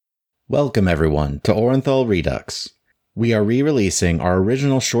Welcome everyone to Orenthal Redux. We are re-releasing our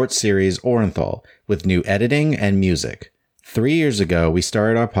original short series Orenthal with new editing and music. 3 years ago, we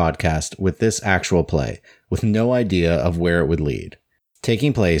started our podcast with this actual play, with no idea of where it would lead.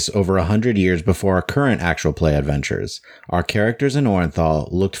 Taking place over 100 years before our current actual play adventures, our characters in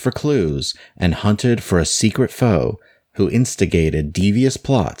Orenthal looked for clues and hunted for a secret foe who instigated devious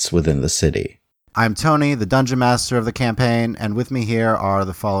plots within the city. I'm Tony, the Dungeon Master of the campaign, and with me here are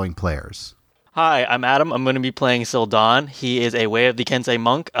the following players. Hi, I'm Adam. I'm going to be playing Sildan. He is a Way of the Kensei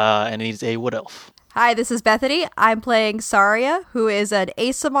monk, and he's a wood elf. Hi, this is Bethany. I'm playing Saria, who is an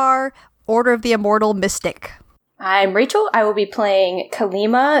Aasimar Order of the Immortal Mystic. I'm Rachel. I will be playing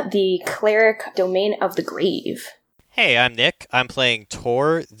Kalima, the Cleric Domain of the Grave. Hey, I'm Nick. I'm playing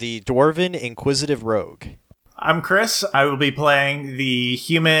Tor, the Dwarven Inquisitive Rogue. I'm Chris. I will be playing the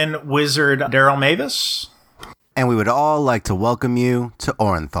human wizard Daryl Mavis. And we would all like to welcome you to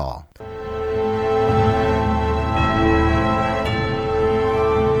Orenthal.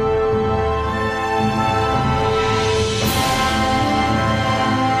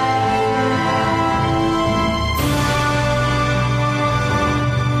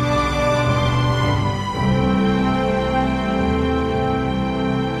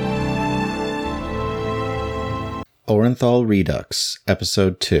 Orenthal Redux,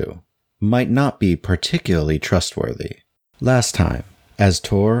 Episode 2, might not be particularly trustworthy. Last time, as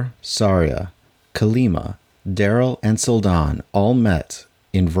Tor, Saria, Kalima, Daryl, and Sildan all met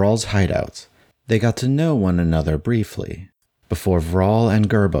in Vral's hideout, they got to know one another briefly, before Vral and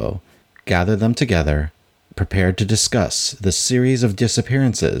Gerbo gathered them together, prepared to discuss the series of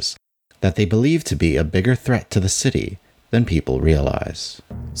disappearances that they believe to be a bigger threat to the city than people realize.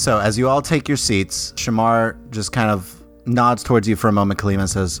 So as you all take your seats, Shamar just kind of nods towards you for a moment, Kalima, and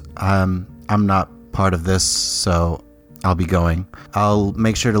says, I'm not part of this, so I'll be going. I'll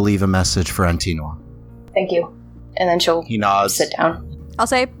make sure to leave a message for Antinua. Thank you. And then He nods. sit down. I'll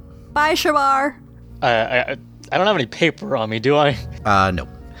say, bye, Shamar. I don't have any paper on me, do I? No.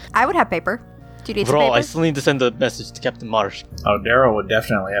 I would have paper. Do you need some Bro, paper? I still need to send a message to Captain Marsh. Oh, Daryl would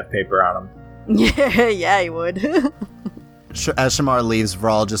definitely have paper on him. Yeah, he would. As Shamar leaves,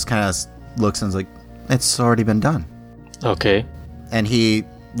 Vral just kind of looks and is like, it's already been done. Okay. And he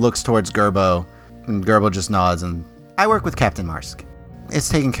looks towards Gerbo, and Gerbo just nods, and I work with Captain Marsk. It's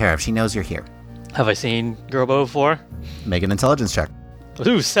taken care of. She knows you're here. Have I seen Gerbo before? Make an intelligence check.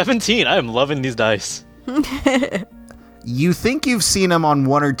 Ooh, 17. I am loving these dice. You think you've seen him on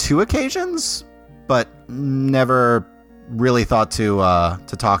one or two occasions, but never really thought to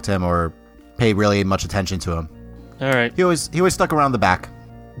talk to him or pay really much attention to him. All right. He always stuck around the back.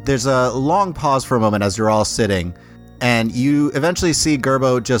 There's a long pause for a moment as you're all sitting, and you eventually see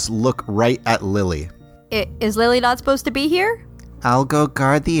Gerbo just look right at Lily. Is Lily not supposed to be here? I'll go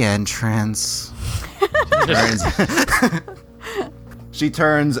guard the entrance. She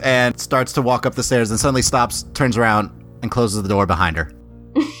turns and starts to walk up the stairs and suddenly stops, turns around, and closes the door behind her.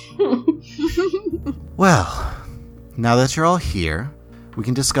 Well, now that you're all here, we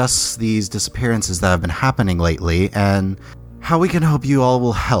can discuss these disappearances that have been happening lately and how we can hope you all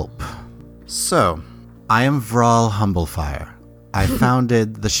will help. So, I am Vral Humblefire. I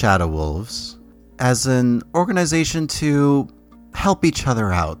founded the Shadow Wolves as an organization to help each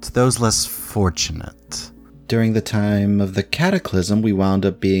other out, those less fortunate. During the time of the Cataclysm, we wound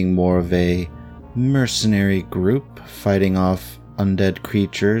up being more of a mercenary group, fighting off undead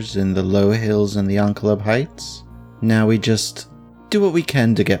creatures in the low hills and the Ankalub Heights. Now we just do what we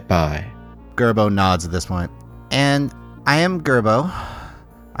can to get by. Gerbo nods at this point. And I am Gerbo.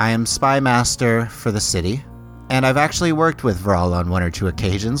 I am Spy Master for the city, and I've actually worked with Vral on one or two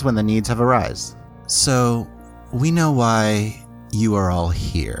occasions when the needs have arisen. So, we know why you are all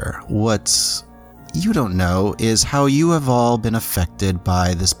here. What you don't know is how you have all been affected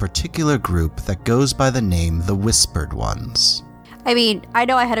by this particular group that goes by the name the Whispered Ones. I mean, I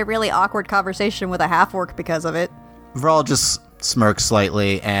know I had a really awkward conversation with a half-orc because of it. Vral just smirks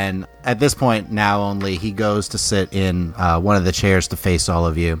slightly, and at this point now only, he goes to sit in one of the chairs to face all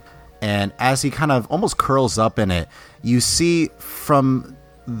of you. And as he kind of almost curls up in it, you see from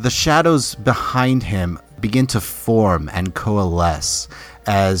the shadows behind him begin to form and coalesce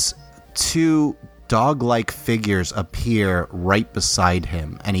as two dog-like figures appear right beside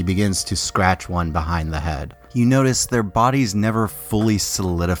him, and he begins to scratch one behind the head. You notice their bodies never fully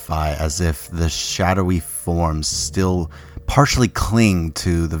solidify, as if the shadowy forms still partially cling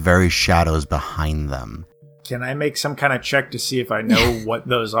to the very shadows behind them. Can I make some kind of check to see if I know what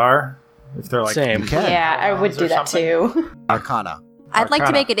those are? If they're like... Same. Yeah, I would do that too. Arcana. I'd like to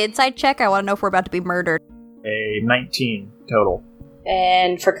Arcana. make an insight check. I want to know if we're about to be murdered. A 19 total.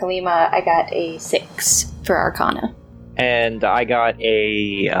 And for Kalima, I got a 6 for Arcana. And I got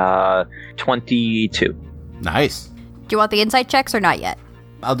a 22. Nice. Do you want the insight checks or not yet?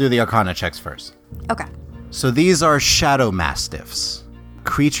 I'll do the Arcana checks first. Okay. So these are shadow mastiffs,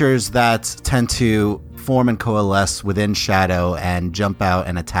 creatures that tend to form and coalesce within shadow and jump out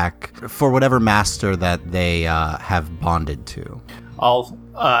and attack for whatever master that they have bonded to. I'll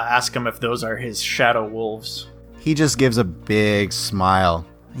ask him if those are his shadow wolves. He just gives a big smile.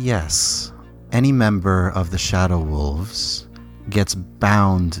 Yes, any member of the Shadow Wolves gets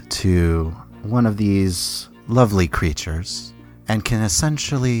bound to one of these lovely creatures and can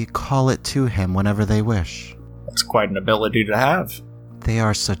essentially call it to him whenever they wish. That's quite an ability to have. They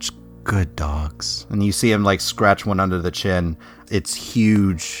are such good dogs. And you see him like scratch one under the chin, its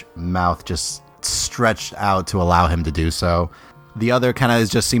huge mouth just stretched out to allow him to do so. The other kind of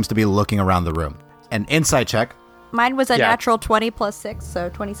just seems to be looking around the room. An insight check. Mine was a Yeah. natural 20 plus 6, so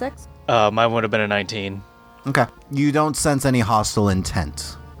 26. Mine would have been a 19. Okay. You don't sense any hostile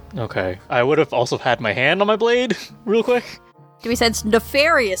intent. Okay. I would have also had my hand on my blade, real quick. Do we sense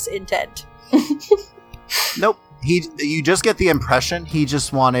nefarious intent? Nope. You just get the impression he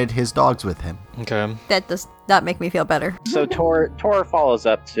just wanted his dogs with him. Okay. That does not make me feel better. So Tor follows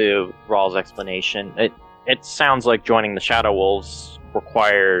up to Rawl's explanation. It sounds like joining the Shadow Wolves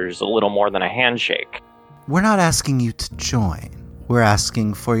requires a little more than a handshake. We're not asking you to join. We're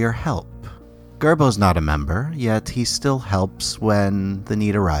asking for your help. Gerbo's not a member, yet he still helps when the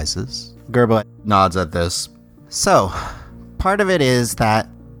need arises. Gerbo nods at this. So, part of it is that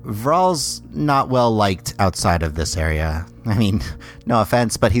Vral's not well liked outside of this area. I mean, no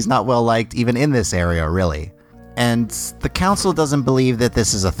offense, but he's not well liked even in this area, really. And the council doesn't believe that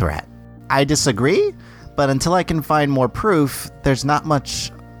this is a threat. I disagree, but until I can find more proof, there's not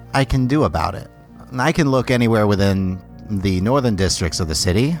much I can do about it. I can look anywhere within the northern districts of the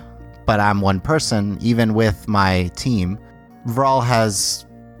city, but I'm one person, even with my team. Vral has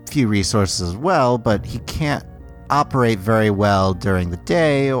few resources as well, but he can't operate very well during the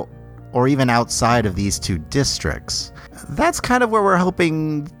day or even outside of these two districts. That's kind of where we're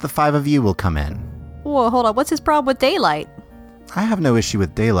hoping the 5 of you will come in. Whoa, hold on. What's his problem with daylight? I have no issue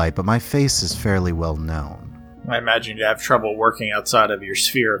with daylight, but my face is fairly well known. I imagine you'd have trouble working outside of your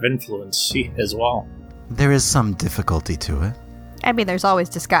sphere of influence as well. There is some difficulty to it, I mean, there's always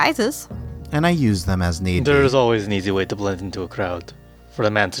disguises. and I use them as need be. There is always an easy way to blend into a crowd. For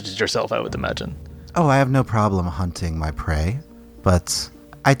the man such as yourself, I would imagine. Oh, I have no problem hunting my prey, but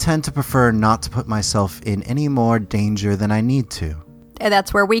I tend to prefer not to put myself in any more danger than I need to. And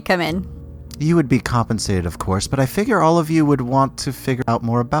that's where we come in. You would be compensated, of course, but I figure all of you would want to figure out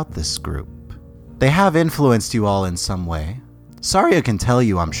more about this group. They have influenced you all in some way. Saria can tell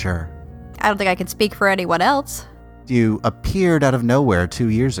you, I'm sure. I don't think I can speak for anyone else. You appeared out of nowhere 2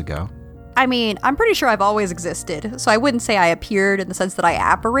 years ago. I mean, I'm pretty sure I've always existed, so I wouldn't say I appeared in the sense that I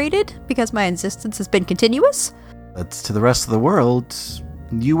apparated, because my existence has been continuous. But to the rest of the world,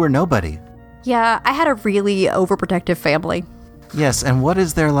 you were nobody. Yeah, I had a really overprotective family. Yes, and what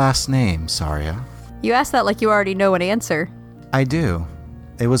is their last name, Saria? You asked that like you already know an answer. I do.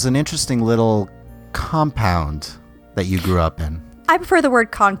 It was an interesting little compound that you grew up in. I prefer the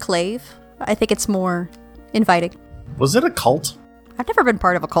word conclave. I think it's more inviting. Was it a cult? I've never been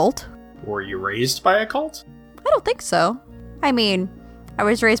part of a cult. Were you raised by a cult? I don't think so. I mean, I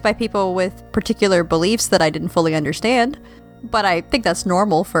was raised by people with particular beliefs that I didn't fully understand, but I think that's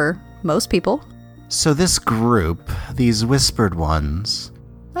normal for most people. So this group, these whispered ones,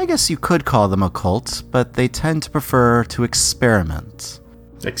 I guess you could call them a cult, but they tend to prefer to experiment.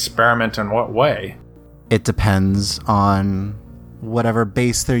 Experiment in what way? It depends on whatever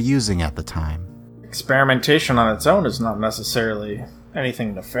base they're using at the time. Experimentation on its own is not necessarily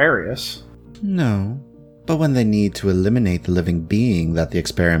anything nefarious. No, but when they need to eliminate the living being that the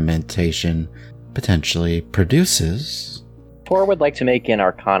experimentation potentially produces. Tor would like to make an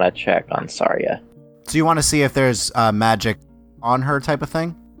Arcana check on Saria. So you want to see if there's magic on her type of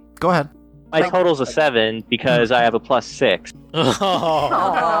thing? Go ahead. My total's a 7 because I have a +6. Aww.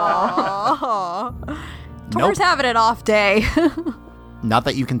 Tor's having an off day. Not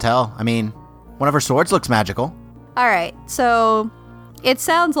that you can tell. I mean, one of her swords looks magical. Alright, so it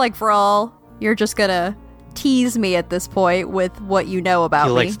sounds like Vral, you're just gonna tease me at this point with what you know about He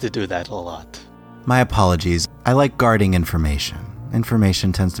me. likes to do that a lot. My apologies. I like guarding information.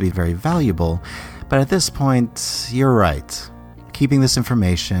 Information tends to be very valuable, but at this point, you're right. Keeping this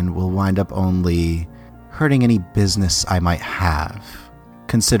information will wind up only hurting any business I might have,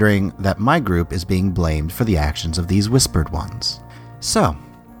 considering that my group is being blamed for the actions of these whispered ones. So,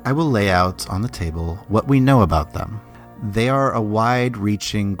 I will lay out on the table what we know about them. They are a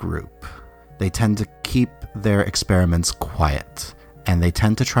wide-reaching group. They tend to keep their experiments quiet, and they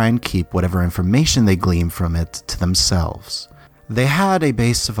tend to try and keep whatever information they glean from it to themselves. They had a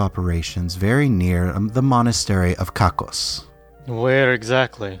base of operations very near the monastery of Kakos. Where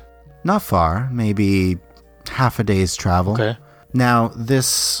exactly? Not far, maybe half a day's travel. Okay. Now,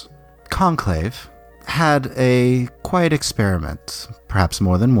 this conclave had a quiet experiment, perhaps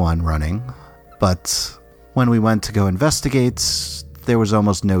more than one running, but when we went to go investigate, there was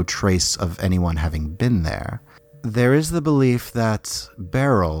almost no trace of anyone having been there. There is the belief that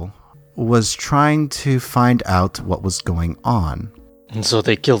Beryl was trying to find out what was going on. And so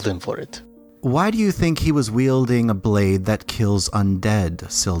they killed him for it. Why do you think he was wielding a blade that kills undead,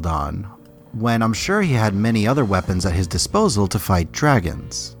 Sildon, when I'm sure he had many other weapons at his disposal to fight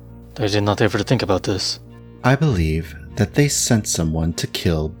dragons? I did not ever think about this. I believe that they sent someone to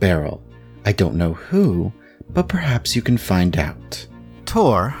kill Beryl. I don't know who, but perhaps you can find out.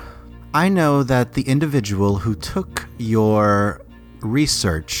 Tor, I know that the individual who took your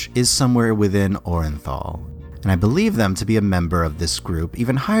research is somewhere within Orenthal, and I believe them to be a member of this group,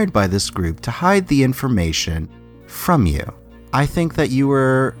 even hired by this group to hide the information from you. I think that you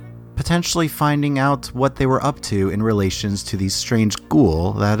were potentially finding out what they were up to in relations to the strange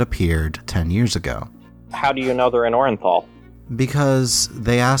ghoul that appeared 10 years ago. How do you know they're in Orenthal? Because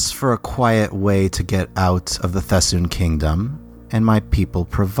they asked for a quiet way to get out of the Thessun Kingdom, and my people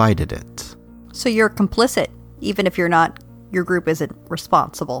provided it. So you're complicit, even if your group isn't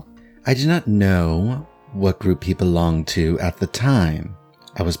responsible. I did not know what group he belonged to at the time.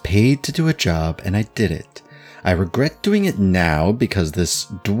 I was paid to do a job and I did it. I regret doing it now because this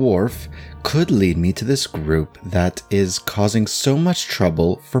dwarf could lead me to this group that is causing so much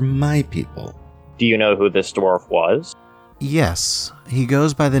trouble for my people. Do you know who this dwarf was? Yes, he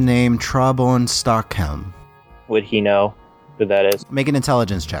goes by the name Trabon Stockhelm. Would he know who that is? Make an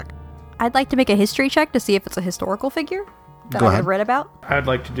intelligence check. I'd like to make a history check to see if it's a historical figure that Go I would ahead. have read about. I'd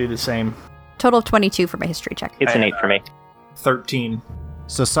like to do the same. Total of 22 for my history check. It's an 8 for me. 13.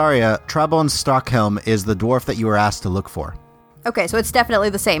 So Saria, Trabon Stockhelm is the dwarf that you were asked to look for. Okay, so it's definitely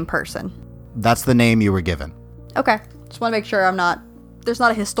the same person. That's the name you were given. Okay, just want to make sure there's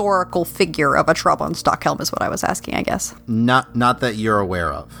not a historical figure of a Trabon Stockhelm is what I was asking, I guess. Not that you're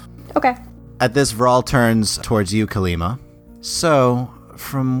aware of. Okay. At this, Vral turns towards you, Kalima. So,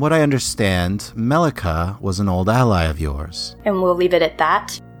 from what I understand, Melika was an old ally of yours. And we'll leave it at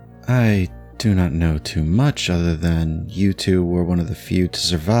that. I do not know too much other than you two were one of the few to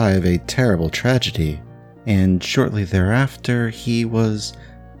survive a terrible tragedy, and shortly thereafter he was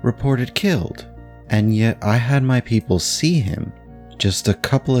reported killed. And yet I had my people see him just a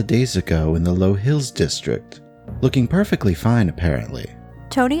couple of days ago in the Low Hills district, looking perfectly fine apparently.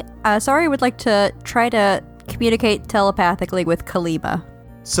 Tony, sorry, I would like to try to communicate telepathically with Kalima.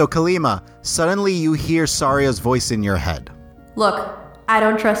 So, Kalima, suddenly you hear Saria's voice in your head. Look, I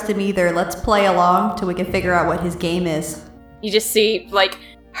don't trust him either. Let's play along till we can figure out what his game is. You just see, like,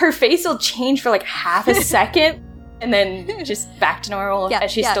 her face will change for like half a second, and then just back to normal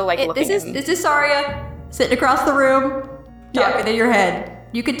as she's still like looking at him. This is Saria, sitting across the room, talking in your head.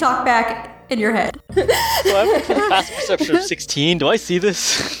 You can talk back in your head. So I've got a passive perception of 16. Do I see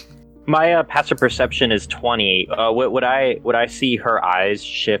this? My passive perception is 20. Would I see her eyes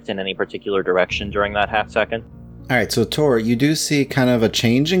shift in any particular direction during that half second? Alright, so Tor, you do see kind of a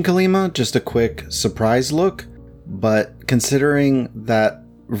change in Kalima, just a quick surprise look, but considering that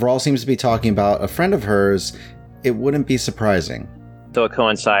Vral seems to be talking about a friend of hers, it wouldn't be surprising. So it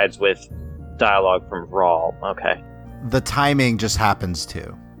coincides with dialogue from Vral. Okay. The timing just happens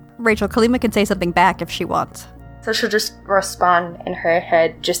to. Rachel, Kalima can say something back if she wants. So she'll just respond in her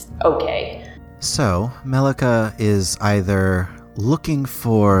head, just okay. So, Melika is either looking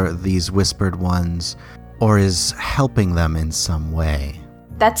for these whispered ones or is helping them in some way.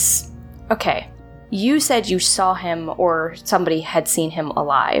 That's okay. You said you saw him or somebody had seen him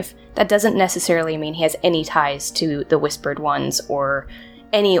alive. That doesn't necessarily mean he has any ties to the Whispered Ones or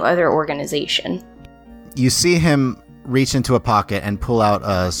any other organization. You see him reach into a pocket and pull out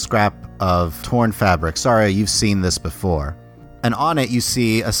a scrap of torn fabric. Sorry, you've seen this before. And on it you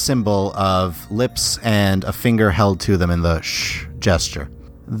see a symbol of lips and a finger held to them in the shh gesture.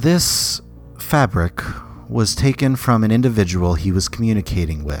 This fabric was taken from an individual he was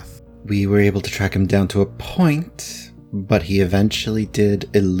communicating with. We were able to track him down to a point, but he eventually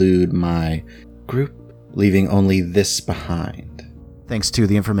did elude my group, leaving only this behind. Thanks to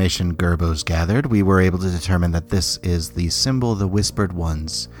the information Gerbos gathered, we were able to determine that this is the symbol the Whispered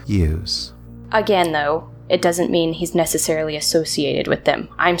Ones use. Again, though, it doesn't mean he's necessarily associated with them.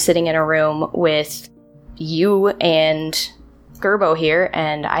 I'm sitting in a room with, you and Gerbo here,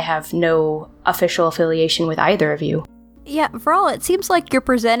 and I have no official affiliation with either of you. Yeah, Vral, it seems like you're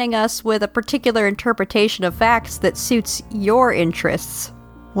presenting us with a particular interpretation of facts that suits your interests.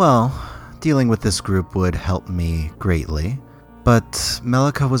 Well, dealing with this group would help me greatly. But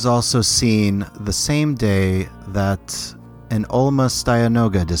Melika was also seen the same day that an Olma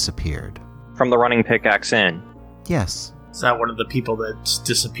Stayanoga disappeared. From the Running Pickaxe Inn. Yes. Is that one of the people that's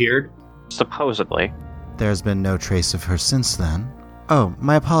disappeared? Supposedly. There's been no trace of her since then. Oh,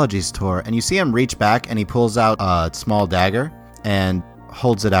 my apologies, Tor. And you see him reach back and he pulls out a small dagger and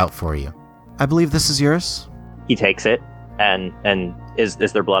holds it out for you. I believe this is yours? He takes it, and is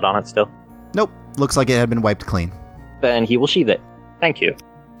there blood on it still? Nope. Looks like it had been wiped clean. Then he will sheath it. Thank you.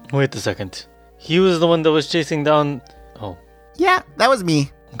 Wait a second. He was the one that was chasing down... Oh, Yeah, that was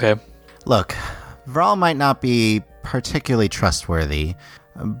me. okay. Look, Vral might not be particularly trustworthy,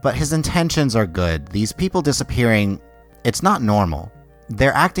 but his intentions are good. These people disappearing, it's not normal.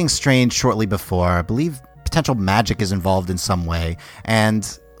 They're acting strange shortly before. I believe potential magic is involved in some way,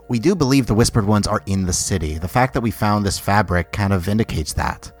 and we do believe the Whispered Ones are in the city. The fact that we found this fabric kind of indicates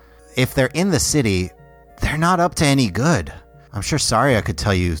that. If they're in the city, they're not up to any good. I'm sure Saria could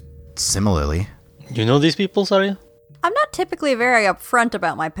tell you similarly. You know these people, Saria? I'm not typically very upfront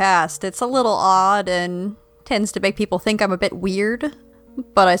about my past. It's a little odd and tends to make people think I'm a bit weird.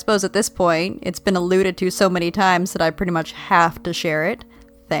 But I suppose at this point, it's been alluded to so many times that I pretty much have to share it.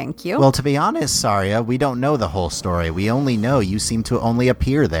 Thank you. Well, to be honest, Saria, we don't know the whole story. We only know you seem to only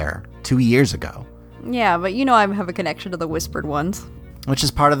appear there 2 years ago. Yeah, but you know I have a connection to the Whispered Ones. Which is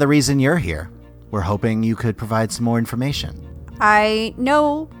part of the reason you're here. We're hoping you could provide some more information. I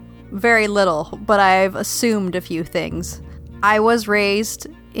know very little, but I've assumed a few things. I was raised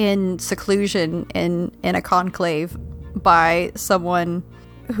in seclusion in a conclave by someone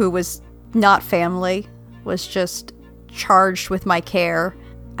who was not family, was just charged with my care.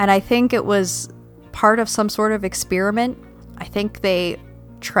 And I think it was part of some sort of experiment. I think they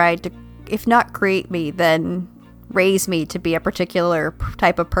tried to, if not create me, then raise me to be a particular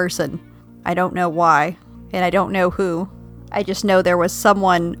type of person. I don't know why, and I don't know who. I just know there was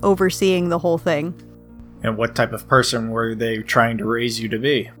someone overseeing the whole thing. And what type of person were they trying to raise you to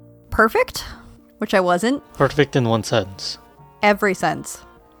be? Perfect, which I wasn't. Perfect in one sense. Every sense.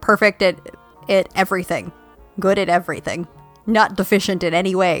 Perfect at everything. Good at everything. Not deficient in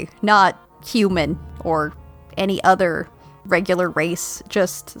any way. Not human or any other regular race.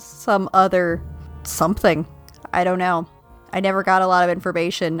 Just some other something. I don't know. I never got a lot of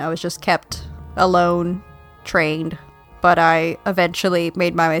information. I was just kept alone, trained. But I eventually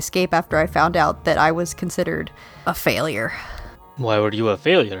made my escape after I found out that I was considered a failure. Why were you a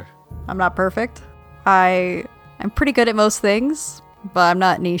failure? I'm not perfect. I'm pretty good at most things, but I'm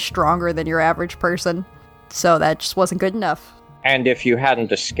not any stronger than your average person. So that just wasn't good enough. And if you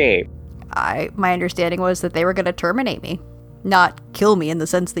hadn't escaped, My understanding was that they were going to terminate me. Not kill me in the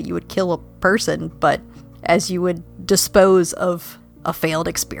sense that you would kill a person, but as you would dispose of a failed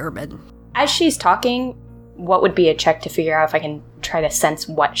experiment. As she's talking, what would be a check to figure out if I can try to sense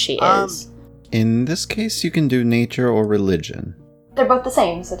what she is? In this case, you can do nature or religion. They're both the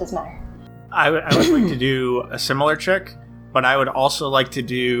same, so it doesn't matter. I would like to do a similar check, but I would also like to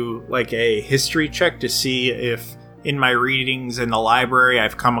do like a history check to see if in my readings in the library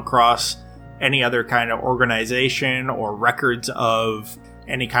I've come across any other kind of organization or records of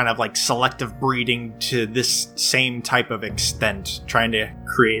any kind of like selective breeding to this same type of extent, trying to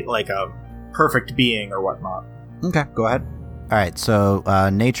create like a perfect being or whatnot. Okay, go ahead. All right, so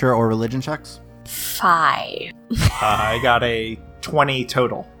nature or religion checks? 5. I got a 20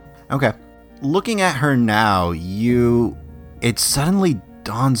 total. Okay. Looking at her now, it suddenly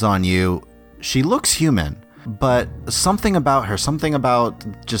dawns on you, she looks human, but something about her, something about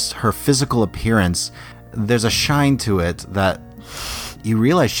just her physical appearance, there's a shine to it that you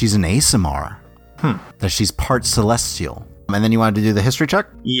realize she's an Aasimar. That she's part celestial. And then you wanted to do the history check?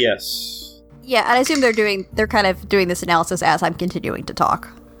 Yes. Yeah, and I assume they're kind of doing this analysis as I'm continuing to talk.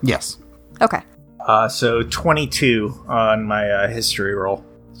 Yes. Okay. So 22 on my history roll.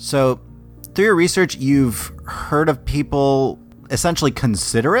 So, through your research, you've heard of people essentially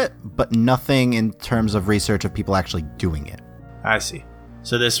consider it, but nothing in terms of research of people actually doing it. I see.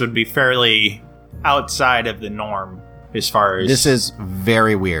 So this would be fairly outside of the norm as far as... This is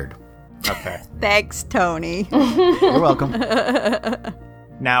very weird. Okay. Thanks, Tony. You're welcome.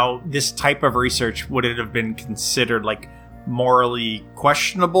 Now, this type of research, would it have been considered like morally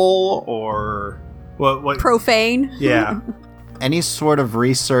questionable or what? Profane. Yeah. Any sort of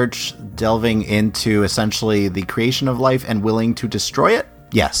research delving into essentially the creation of life and willing to destroy it?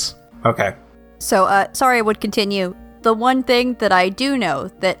 Yes. Okay. So, sorry, I would continue. The one thing that I do know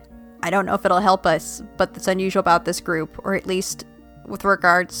that I don't know if it'll help us, but that's unusual about this group, or at least with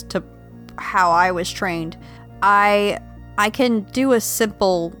regards to how I was trained, I can do a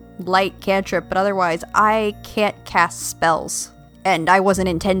simple light cantrip, but otherwise I can't cast spells, and I wasn't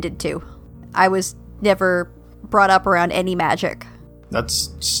intended to. I was never brought up around any magic.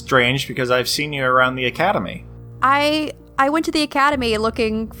 That's strange because I've seen you around the academy. I went to the academy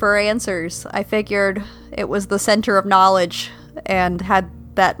looking for answers. I figured it was the center of knowledge and had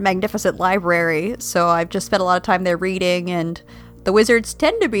that magnificent library, so I've just spent a lot of time there reading, and the wizards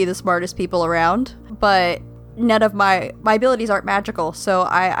tend to be the smartest people around, but none of my abilities aren't magical, so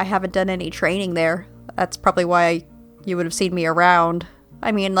I haven't done any training there. That's probably why you would have seen me around.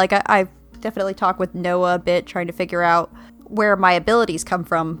 I mean, like, I've definitely talked with Noah a bit, trying to figure out where my abilities come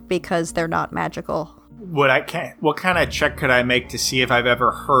from, because they're not magical. What kind of check could I make to see if I've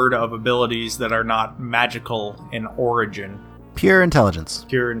ever heard of abilities that are not magical in origin? Pure intelligence.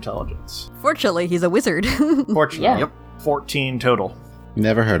 Pure intelligence. Fortunately, he's a wizard. Fortunately, Yeah. yep. 14 total.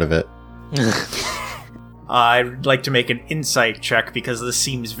 Never heard of it. I'd like to make an insight check because this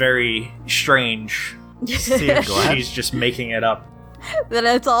seems very strange. See if she's just making it up. Then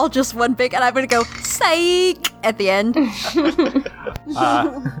it's all just one big, and I'm gonna go psych at the end.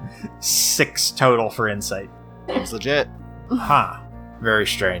 6 total for insight. Seems legit. Huh. Very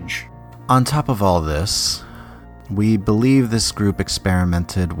strange. On top of all this, we believe this group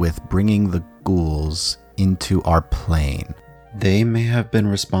experimented with bringing the ghouls into our plane. They may have been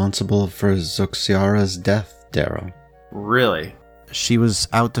responsible for Zuxiara's death, Daryl. Really? She was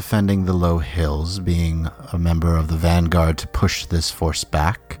out defending the low hills, being a member of the Vanguard to push this force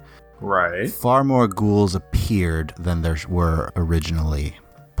back. Right. Far more ghouls appeared than there were originally.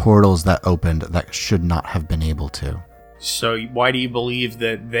 Portals that opened that should not have been able to. So why do you believe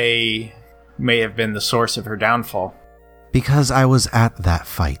that they may have been the source of her downfall? Because I was at that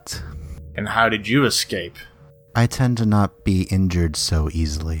fight. And how did you escape? I tend to not be injured so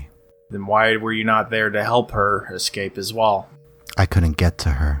easily. Then why were you not there to help her escape as well? I couldn't get to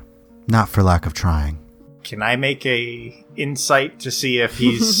her. Not for lack of trying. Can I make a insight to see if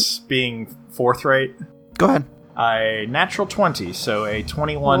he's being forthright? Go ahead. A natural 20, so a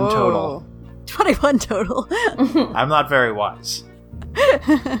 21 total. 21 total. I'm not very wise.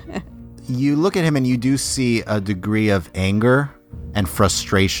 You look at him and you do see a degree of anger and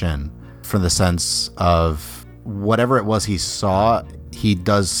frustration from the sense of whatever it was he saw, he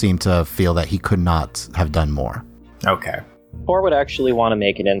does seem to feel that he could not have done more. Okay. Thor would actually want to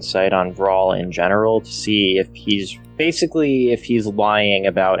make an insight on Vrawl in general to see if he's lying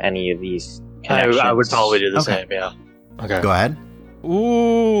about any of these connections. I would probably do the Okay. same, yeah. Okay. Go ahead.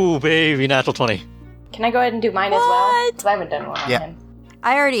 Ooh, baby, natural 20. Can I go ahead and do mine as well? Because I haven't done one on Yeah. him.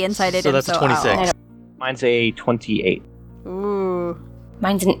 I already incited So him, that's a 26. Mine's a 28. Ooh.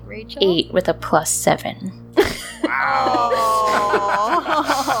 Mine's an Rachel? 8 with a +7.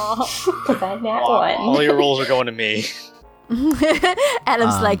 That nat one. All your rolls are going to me.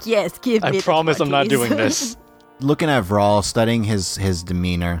 Adam's like, yes, give me I the promise I'm not 20s. doing this. Looking at Vrawl, studying his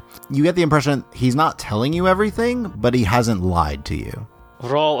demeanor, you get the impression he's not telling you everything, but he hasn't lied to you.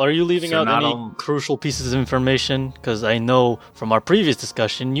 Vrawl, are you leaving So out not any on- crucial pieces of information? Because I know from our previous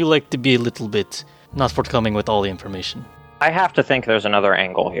discussion, you like to be a little bit not forthcoming with all the information. I have to think there's another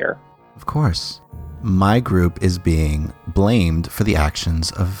angle here. Of course. My group is being blamed for the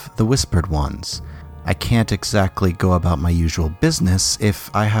actions of the Whispered Ones. I can't exactly go about my usual business if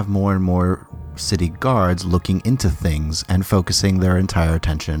I have more and more city guards looking into things and focusing their entire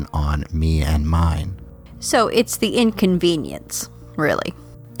attention on me and mine. So it's the inconvenience, really.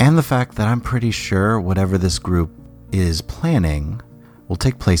 And the fact that I'm pretty sure whatever this group is planning will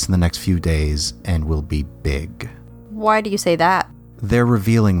take place in the next few days and will be big. Why do you say that? They're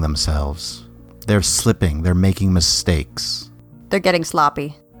revealing themselves. They're slipping. They're making mistakes. They're getting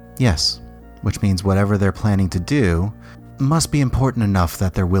sloppy. Yes, which means whatever they're planning to do must be important enough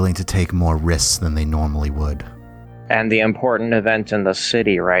that they're willing to take more risks than they normally would. And the important event in the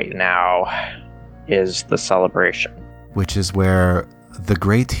city right now is the celebration. Which is where the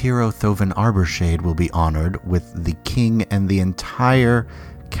great hero Thovin Arborshade will be honored with the king and the entire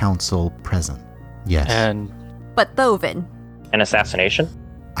council present. Yes. And But Thovin, An assassination?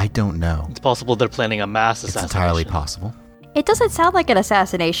 I don't know. it's possible they're planning a mass It's assassination. entirely possible. it doesn't sound like an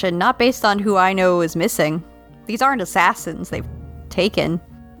assassination, not based on who I know is missing. These aren't assassins they've taken.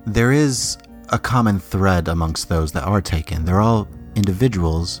 There is a common thread amongst those that are taken. They're all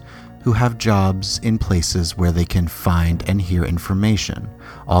individuals who have jobs in places where they can find and hear information,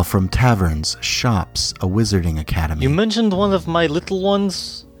 all from taverns, shops, a wizarding academy. You mentioned one of my little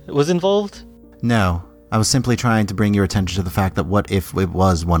ones was involved? No, I was simply trying to bring your attention to the fact that what if it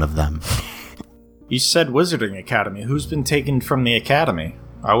was one of them? You said Wizarding Academy. Who's been taken from the academy?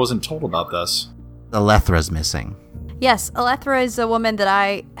 I wasn't told about this. Alethra's missing. Yes, Alethra is a woman that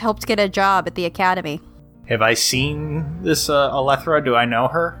I helped get a job at the academy. Have I seen this Alethra? Do I know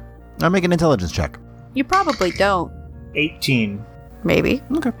her? I'll make an intelligence check. You probably don't. 18. Maybe.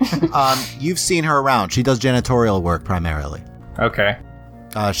 Okay. You've seen her around. She does janitorial work primarily. Okay.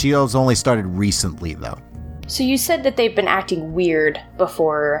 She has only started recently, though. So you said that they've been acting weird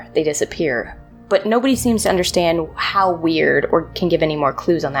before they disappear, but nobody seems to understand how weird or can give any more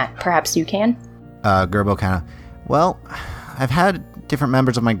clues on that. Perhaps you can? Gerbo kind of... Well, I've had different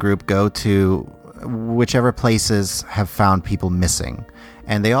members of my group go to whichever places have found people missing,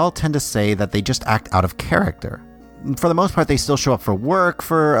 and they all tend to say that they just act out of character. For the most part, they still show up for work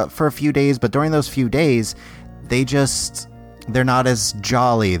for a few days, but during those few days, they're not as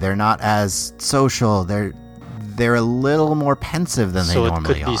jolly, they're not as social, they're a little more pensive than they normally are.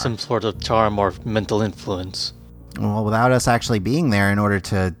 So it could be some sort of charm or mental influence. Well, without us actually being there in order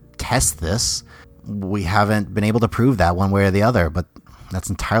to test this, we haven't been able to prove that one way or the other, but that's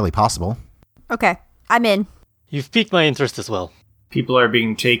entirely possible. Okay, I'm in. You've piqued my interest as well. People are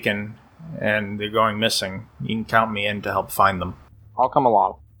being taken, and they're going missing. You can count me in to help find them. I'll come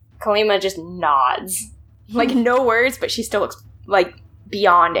along. Kalima just nods. Like, no words, but she still looks, like,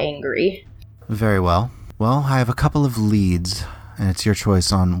 beyond angry. Very well. Well, I have a couple of leads, and it's your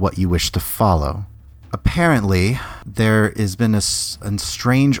choice on what you wish to follow. Apparently, there has been a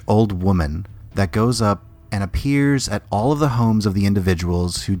strange old woman that goes up and appears at all of the homes of the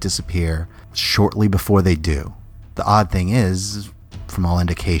individuals who disappear shortly before they do. The odd thing is, from all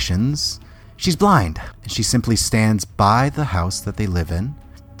indications, she's blind, and she simply stands by the house that they live in,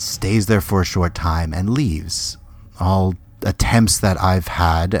 stays there for a short time, and leaves. All attempts that I've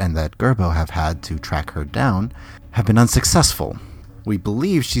had and that Gerbo have had to track her down have been unsuccessful. We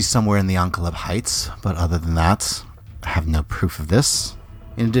believe she's somewhere in the Ankaleb Heights, but other than that, I have no proof of this.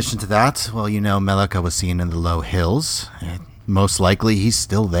 In addition to that, well, Melika was seen in the low hills. Most likely he's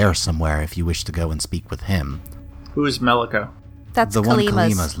still there somewhere if you wish to go and speak with him. Who is Melika? That's the one Kalima's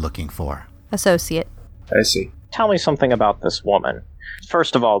Kalima's looking for. associate. I see. Tell me something about this woman.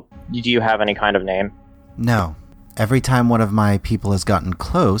 First of all, do you have any kind of name? No. Every time one of my people has gotten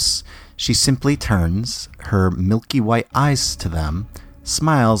close, she simply turns her milky white eyes to them,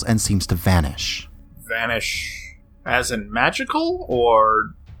 smiles, and seems to vanish. Vanish as in magical,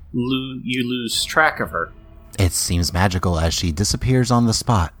 or you lose track of her? It seems magical as she disappears on the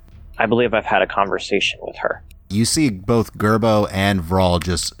spot. I believe I've had a conversation with her. You see both Gerbo and Vral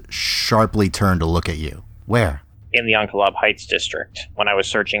just sharply turn to look at you. Where? In the Ankaleb Heights district. When I was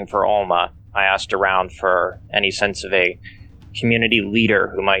searching for Alma, I asked around for any sense of a community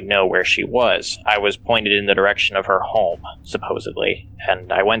leader who might know where she was. I was pointed in the direction of her home, supposedly,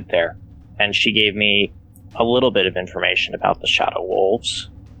 and I went there. And she gave me a little bit of information about the Shadow Wolves,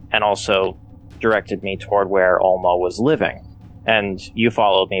 and also directed me toward where Alma was living. And you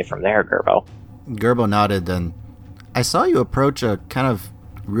followed me from there, Gerbo. Gerbo nodded, and I saw you approach a kind of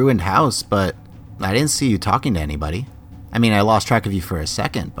ruined house, but I didn't see you talking to anybody. I mean, I lost track of you for a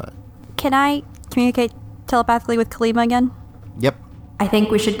second, but... Can I communicate telepathically with Kalima again? Yep. I think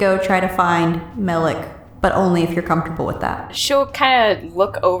we should go try to find Melik, but only if you're comfortable with that. She'll kind of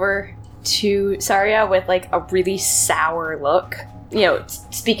look over to Saria with, like, a really sour look.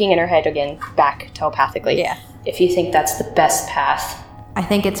 Speaking in her head again, back telepathically. Yeah. If you think that's the best path. I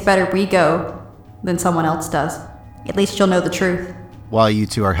think it's better we go than someone else does. At least you'll know the truth. While you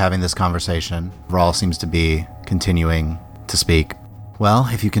two are having this conversation, Vral seems to be continuing to speak. Well,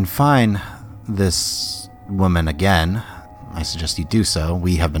 if you can find this woman again, I suggest you do so.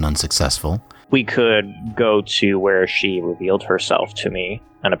 We have been unsuccessful. We could go to where she revealed herself to me,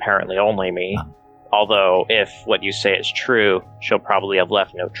 and apparently only me. Although, if what you say is true, she'll probably have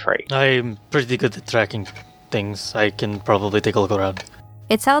left no trace. I'm pretty good at tracking things. I can probably take a look around.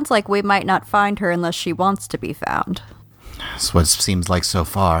 It sounds like we might not find her unless she wants to be found. That's what it seems like so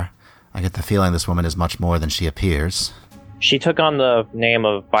far. I get the feeling this woman is much more than she appears. She took on the name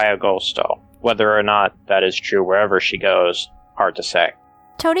of Biagosto. Whether or not that is true wherever she goes, hard to say.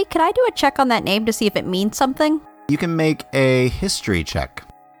 Tony, can I do a check on that name to see if it means something? You can make a history check.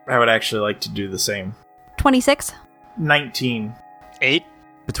 I would actually like to do the same. 26? 19. 8?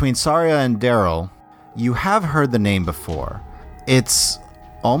 Between Saria and Daryl, you have heard the name before. It's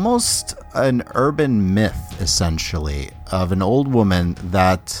almost an urban myth, essentially, of an old woman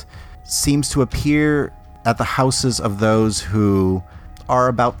that seems to appear at the houses of those who are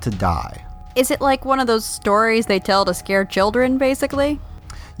about to die. Is it like one of those stories they tell to scare children, basically?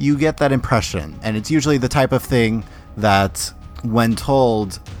 you get that impression. And it's usually the type of thing that, when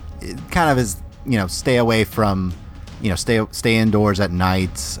told, it kind of is, stay away from, stay indoors at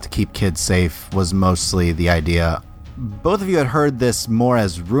night to keep kids safe was mostly the idea. Both of you had heard this more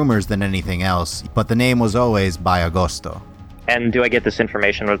as rumors than anything else, but the name was always by Agosto. And do I get this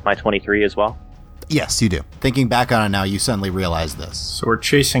information with my 23 as well? Yes, you do. Thinking back on it now, you suddenly realize this. So we're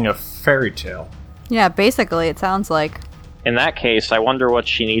chasing a fairy tale. Yeah, basically, it sounds like. In that case, I wonder what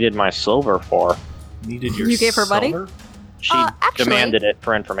she needed my silver for. Needed your You gave her money? silver? She Actually- demanded it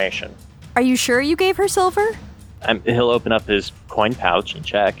for information. Are you sure you gave her silver? He'll open up his coin pouch and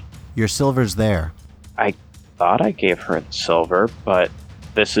check. Your silver's there. I thought I gave her the silver, but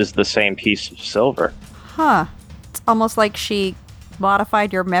this is the same piece of silver. Huh. It's almost like she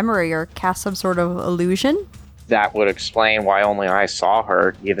modified your memory or cast some sort of illusion. That would explain why only I saw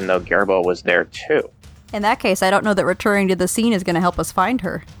her, even though Gerbo was there too. In that case, I don't know that returning to the scene is going to help us find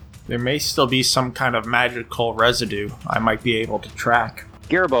her. There may still be some kind of magical residue I might be able to track.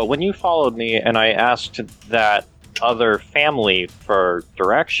 Gerbo, when you followed me and I asked that other family for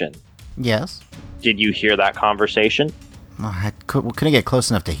direction, Yes? did you hear that conversation? Well, I couldn't get close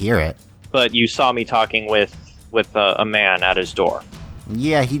enough to hear it. But you saw me talking with a man at his door.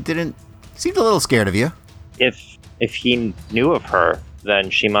 Yeah, he seemed a little scared of you. If he knew of her, then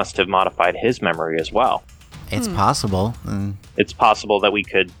she must have modified his memory as well. It's possible. And It's possible that we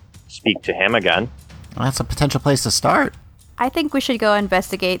could speak to him again. that's a potential place to start. I think we should go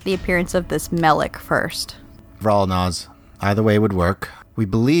investigate the appearance of this Melik first. Vral nods. Either way would work. We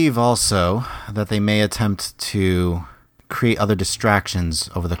believe also that they may attempt to create other distractions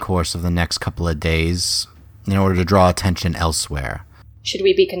over the course of the next couple of days in order to draw attention elsewhere. Should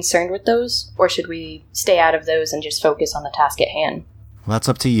we be concerned with those, or should we stay out of those and just focus on the task at hand? Well, that's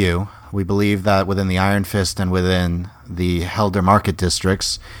up to you. We believe that within the Iron Fist and within the Helder Market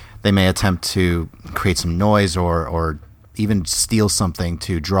districts, they may attempt to create some noise or even steal something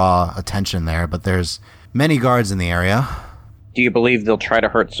to draw attention there, but there's many guards in the area. Do you believe they'll try to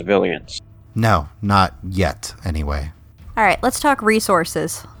hurt civilians? No, not yet, anyway. All right, let's talk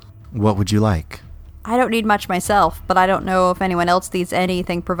resources. What would you like? I don't need much myself, but I don't know if anyone else needs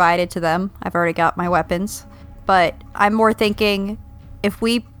anything provided to them. I've already got my weapons. But I'm more thinking, if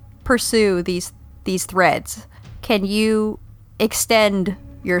we pursue these threads, can you extend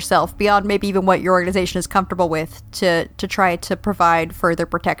yourself beyond maybe even what your organization is comfortable with to try to provide further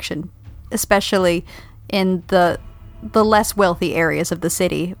protection, especially in the less wealthy areas of the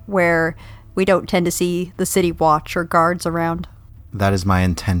city where we don't tend to see the city watch or guards around? That is my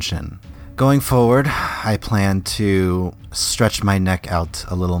intention. Going forward, I plan to stretch my neck out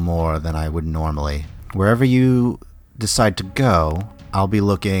a little more than I would normally. Wherever you decide to go, I'll be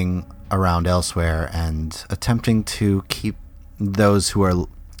looking around elsewhere and attempting to keep those who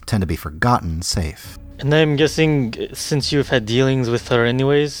tend to be forgotten safe. And I'm guessing, since you've had dealings with her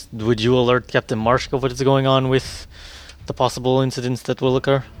anyways, would you alert Captain Marshk of what is going on with the possible incidents that will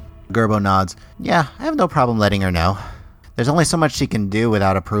occur? Gerbo nods. Yeah, I have no problem letting her know. There's only so much she can do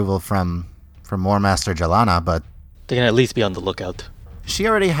without approval from War Master Jalana, but They can at least be on the lookout. she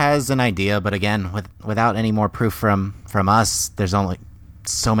already has an idea, but again, without any more proof from us, there's only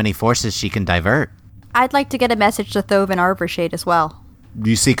so many forces she can divert. I'd like to get a message to Thove and Arborshade as well.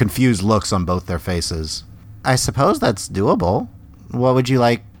 You see confused looks on both their faces. I suppose that's doable. What would you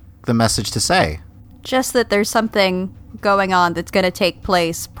like the message to say? Just that there's something going on that's going to take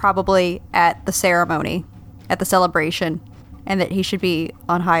place probably at the ceremony, at the celebration, and that he should be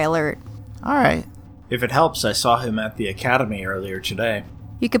on high alert. All right. If it helps, I saw him at the academy earlier today.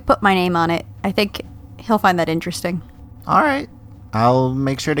 You could put my name on it. I think he'll find that interesting. All right. I'll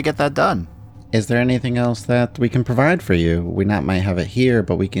make sure to get that done. Is there anything else that we can provide for you? We not might have it here,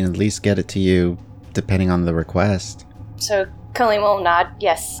 but we can at least get it to you depending on the request. So Colleen will nod.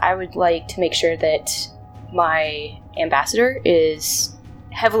 Yes, I would like to make sure that my ambassador is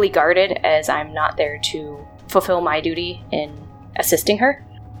heavily guarded, as I'm not there to fulfill my duty in assisting her.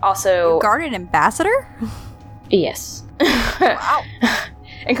 Also, Guarded ambassador? yes. Wow.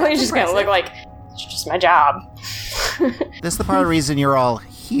 And Colleen's just gonna look like, it's just my job. This is the part of the reason you're all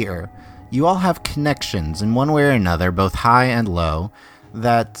here. You all have connections in one way or another, both high and low,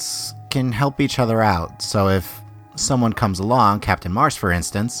 that can help each other out. So if someone comes along, Captain Mars for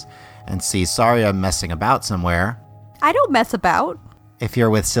instance, and sees Saria messing about somewhere, I don't mess about. if you're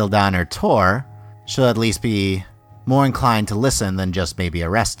with Sildan or Tor, she'll at least be more inclined to listen than just maybe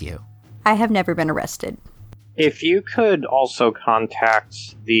arrest you. I have never been arrested. If you could also contact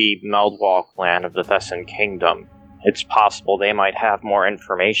the Meldwall clan of the Thessan Kingdom, it's possible they might have more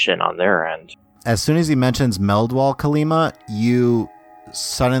information on their end. As soon as he mentions Meldwall, Kalima, you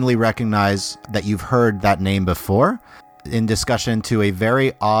suddenly recognize that you've heard that name before in discussion to a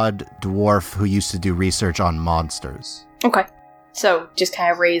very odd dwarf who used to do research on monsters. Okay. So just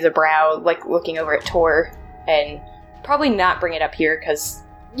kind of raise a brow, like looking over at Tor, and probably not bring it up here because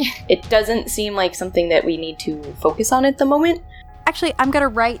it doesn't seem like something that we need to focus on at the moment. Actually, I'm going to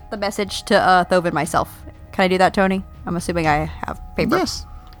write the message to Thovin myself. Can I do that, Tony? I'm assuming I have paper. Yes.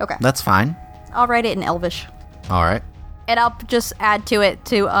 Okay. That's fine. I'll write it in Elvish. All right. And I'll just add to it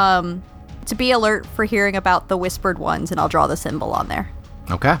to be alert for hearing about the whispered ones, and I'll draw the symbol on there.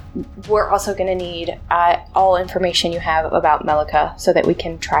 Okay. We're also going to need all information you have about Melika so that we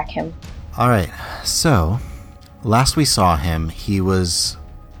can track him. All right. So, last we saw him, he was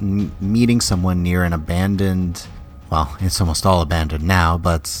meeting someone near an abandoned, well, it's almost all abandoned now,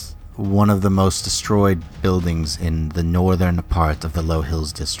 but one of the most destroyed buildings in the northern part of the Low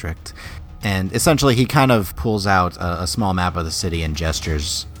Hills district. And essentially, he kind of pulls out a small map of the city and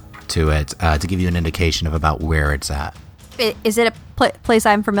gestures to it to give you an indication of about where it's at. Is it a place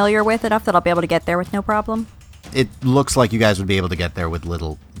I'm familiar with enough that I'll be able to get there with no problem? It looks like you guys would be able to get there with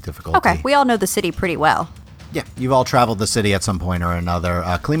little difficulty. Okay, we all know the city pretty well. Yeah, you've all traveled the city at some point or another.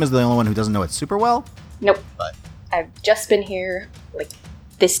 Kalima's the only one who doesn't know it super well. Nope. But I've just been here, like,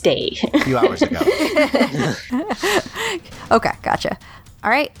 this day. A few hours ago. Okay, gotcha. All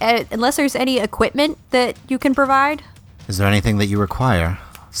right, unless there's any equipment that you can provide? Is there anything that you require?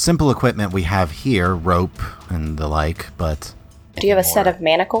 Simple equipment we have here, rope and the like, but... Do you have a set of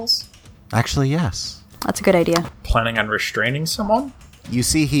manacles? Actually, yes. That's a good idea. Planning on restraining someone? You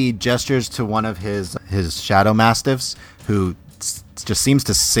see he gestures to one of his shadow mastiffs, who just seems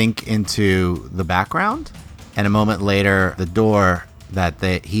to sink into the background. And a moment later, the door that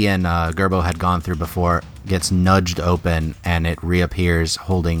he and Gerbo had gone through before gets nudged open, and it reappears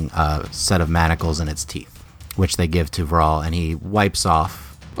holding a set of manacles in its teeth, which they give to Vral, and he wipes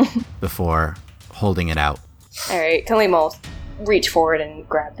off before holding it out. Alright, Kalima will reach forward and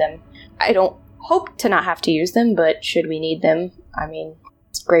grab them. I don't hope to not have to use them, but should we need them, I mean,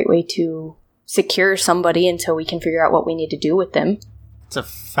 it's a great way to secure somebody until we can figure out what we need to do with them. It's a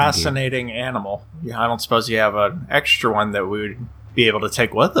fascinating animal. I don't suppose you have an extra one that we would be able to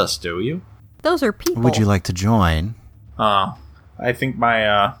take with us, do you? Those are people. Would you like to join? I think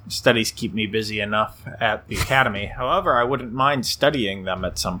my studies keep me busy enough at the academy. However, I wouldn't mind studying them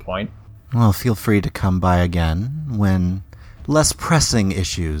at some point. Well, feel free to come by again when less pressing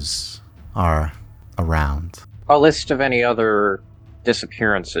issues are around. A list of any other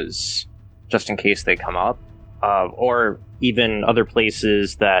disappearances, just in case they come up, or even other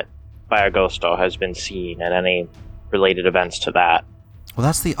places that Biagosto has been seen and any related events to that. Well,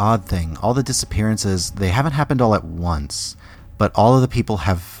 that's the odd thing. All the disappearances, they haven't happened all at once, but all of the people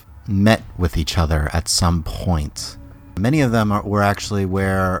have met with each other at some point. Many of them were actually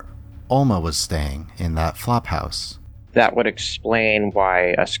where Olma was staying, in that flop house. That would explain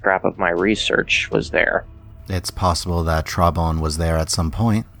why a scrap of my research was there. It's possible that Trabon was there at some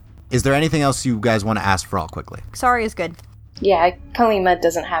point. Is there anything else you guys want to ask Vral quickly? Sorry is good. Yeah, Kalima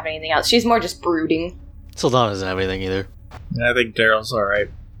doesn't have anything else. She's more just brooding. Sul'Dan doesn't have anything either. I think Daryl's alright.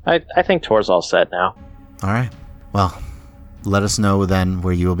 I think Tor's all set now. All right. Well, let us know then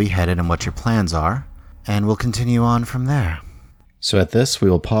where you will be headed and what your plans are, and we'll continue on from there. So at this, we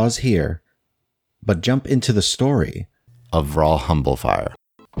will pause here, but jump into the story of Vral Humblefire.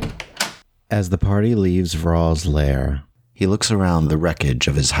 As the party leaves Vral's lair, he looks around the wreckage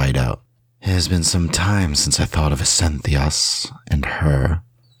of his hideout. It has been some time since I thought of Ascenthios and her.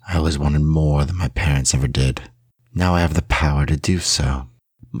 I always wanted more than my parents ever did. Now I have the power to do so.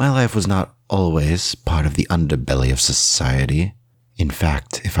 My life was not always part of the underbelly of society. In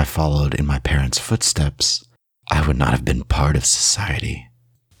fact, if I followed in my parents' footsteps, I would not have been part of society.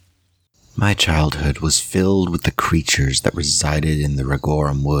 My childhood was filled with the creatures that resided in the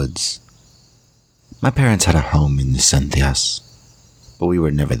Regorum woods. My parents had a home in Ascenthios, but we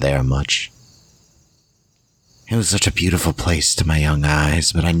were never there much. It was such a beautiful place to my young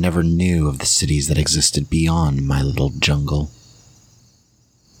eyes, but I never knew of the cities that existed beyond my little jungle.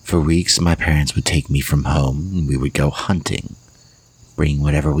 For weeks, my parents would take me from home, and we would go hunting, bring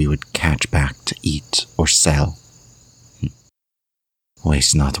whatever we would catch back to eat or sell.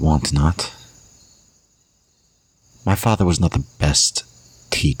 Waste not, want not. My father was not the best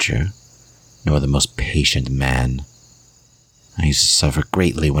teacher, nor the most patient man. I used to suffer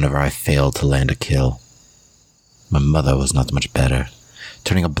greatly whenever I failed to land a kill. My mother was not much better,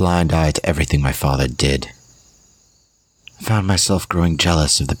 turning a blind eye to everything my father did. I found myself growing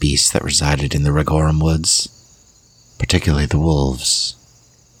jealous of the beasts that resided in the Regorum woods, particularly the wolves.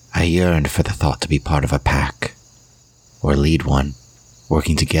 I yearned for the thought to be part of a pack, or lead one,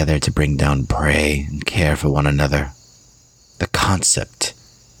 working together to bring down prey and care for one another. The concept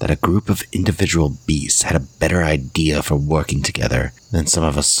that a group of individual beasts had a better idea for working together than some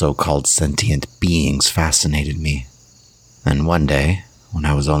of us so-called sentient beings fascinated me. And one day, when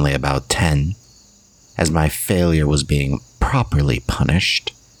I was only about 10, as my failure was being properly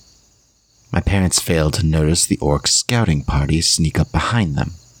punished, my parents failed to notice the orc scouting party sneak up behind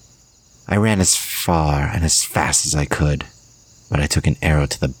them. I ran as far and as fast as I could, but I took an arrow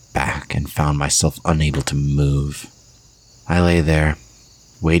to the back and found myself unable to move. I lay there,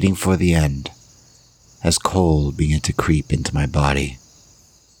 waiting for the end, as cold began to creep into my body.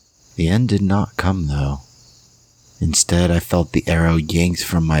 The end did not come, though. Instead, I felt the arrow yanked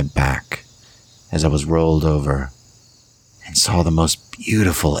from my back as I was rolled over, and saw the most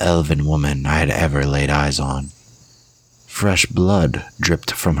beautiful elven woman I had ever laid eyes on. Fresh blood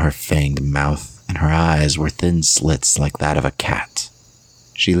dripped from her fanged mouth, and her eyes were thin slits like that of a cat.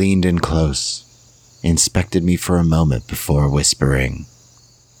 She leaned in close, inspected me for a moment before whispering,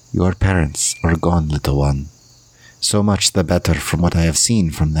 "Your parents are gone, little one. So much the better from what I have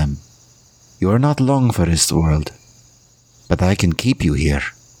seen from them. You are not long for this world, but I can keep you here.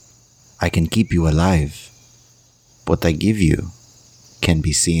 I can keep you alive. What I give you can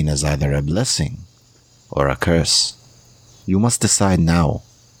be seen as either a blessing or a curse. You must decide now.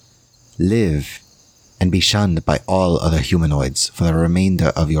 Live and be shunned by all other humanoids for the remainder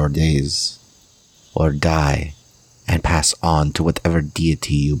of your days, or die and pass on to whatever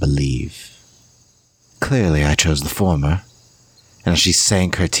deity you believe." Clearly, I chose the former, and as she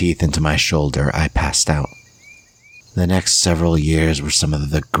sank her teeth into my shoulder, I passed out. The next several years were some of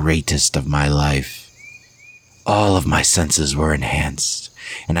the greatest of my life. All of my senses were enhanced,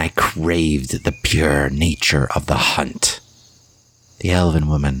 and I craved the pure nature of the hunt. The elven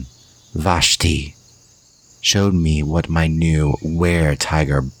woman, Vashti, showed me what my new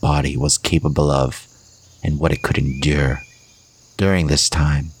were-tiger body was capable of, and what it could endure. During this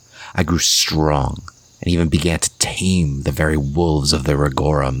time, I grew strong, and even began to tame the very wolves of the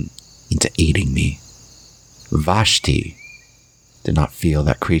Regorum into aiding me. Vashti did not feel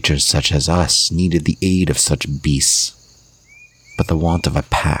that creatures such as us needed the aid of such beasts, but the want of a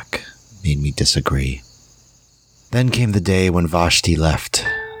pack made me disagree. Then came the day when Vashti left,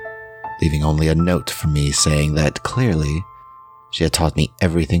 leaving only a note for me saying that clearly she had taught me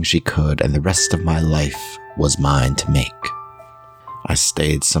everything she could and the rest of my life was mine to make. I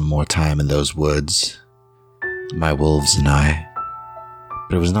stayed some more time in those woods, my wolves and I,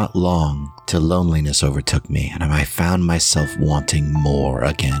 but it was not long till loneliness overtook me and I found myself wanting more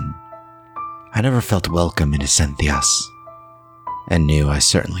again. I never felt welcome in Esenthias, and knew I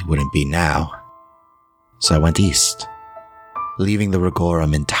certainly wouldn't be now. So I went east, leaving the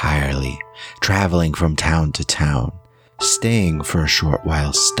Regorum entirely, traveling from town to town, staying for a short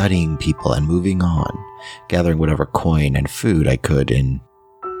while, studying people and moving on, gathering whatever coin and food I could in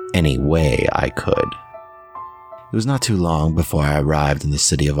any way I could. It was not too long before I arrived in the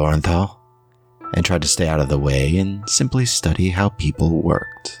city of Orenthal, and tried to stay out of the way and simply study how people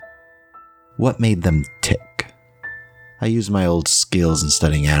worked. What made them tick? I used my old skills in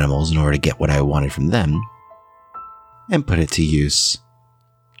studying animals in order to get what I wanted from them, and put it to use,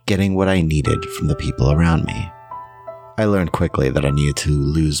 getting what I needed from the people around me. I learned quickly that I needed to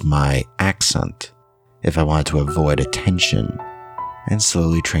lose my accent if I wanted to avoid attention, and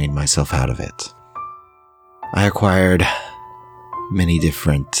slowly trained myself out of it. I acquired many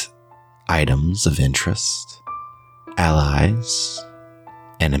different items of interest, allies,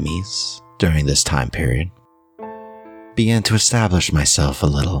 enemies during this time period. Began to establish myself a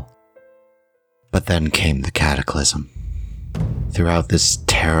little. But then came the cataclysm. Throughout this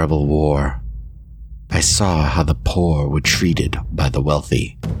terrible war, I saw how the poor were treated by the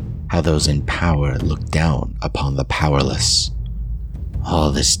wealthy, how those in power looked down upon the powerless.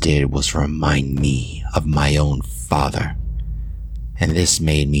 All this did was remind me of my own father, and this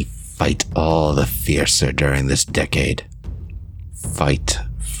made me fight all the fiercer during this decade. Fight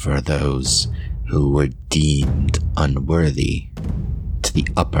for those who were deemed unworthy, to the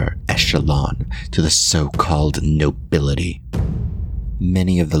upper echelon, to the so-called nobility.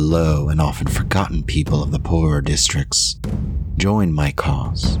 Many of the low and often forgotten people of the poorer districts joined my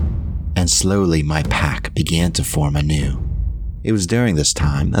cause, and slowly my pack began to form anew. It was during this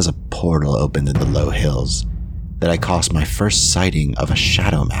time, as a portal opened in the low hills, that I caught my first sighting of a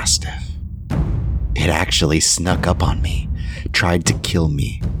shadow mastiff. It actually snuck up on me, tried to kill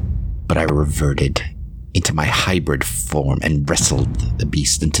me, but I reverted into my hybrid form and wrestled the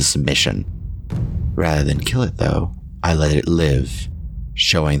beast into submission. Rather than kill it, though, I let it live,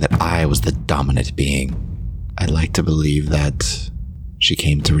 showing that I was the dominant being. I'd like to believe that she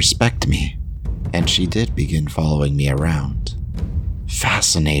came to respect me, and she did begin following me around.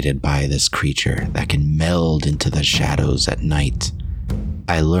 Fascinated by this creature that can meld into the shadows at night,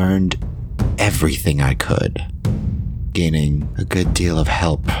 I learned everything I could, gaining a good deal of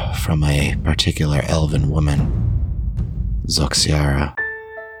help from a particular elven woman, Zoxiara.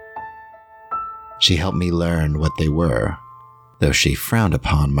 She helped me learn what they were, though she frowned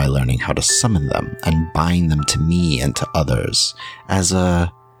upon my learning how to summon them and bind them to me and to others as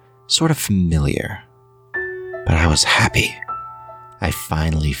a sort of familiar. But I was happy. I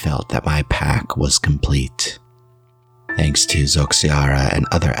finally felt that my pack was complete. Thanks to Zoxiara and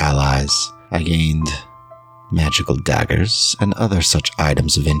other allies, I gained magical daggers and other such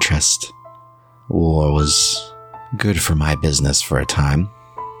items of interest. War was good for my business for a time,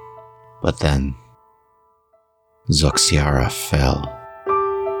 but then Zoxiara fell.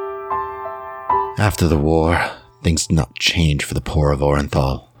 After the war, things did not change for the poor of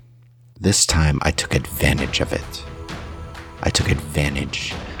Orenthal. This time I took advantage of it. I took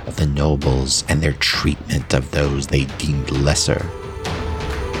advantage of the nobles and their treatment of those they deemed lesser.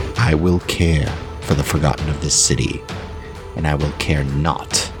 I will care for the forgotten of this city, and I will care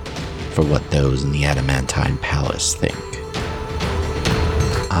not for what those in the Adamantine Palace think.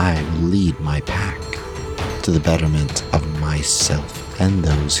 I will lead my pack to the betterment of myself and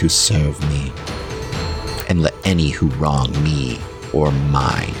those who serve me, and let any who wrong me or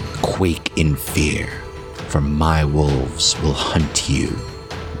mine quake in fear, for my wolves will hunt you,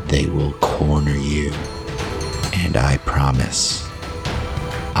 they will corner you, and I promise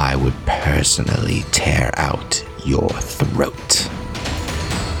I would personally tear out your throat.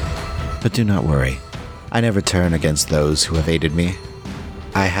 But do not worry, I never turn against those who have aided me.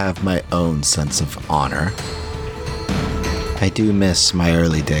 I have my own sense of honor. I do miss my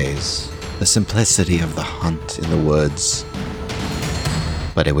early days, the simplicity of the hunt in the woods.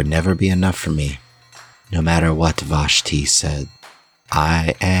 But it would never be enough for me. No matter what Vashti said,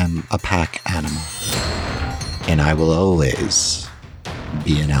 I am a pack animal. And I will always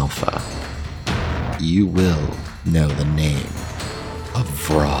be an alpha. You will know the name of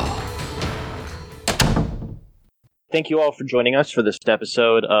Vral. Thank you all for joining us for this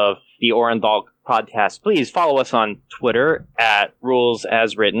episode of the Orenthal podcast. Please follow us on Twitter at Rules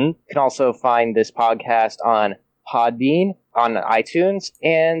As Written. You can also find this podcast on Podbean, on iTunes,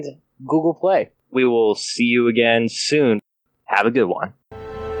 and Google Play. We will see you again soon. Have a good one.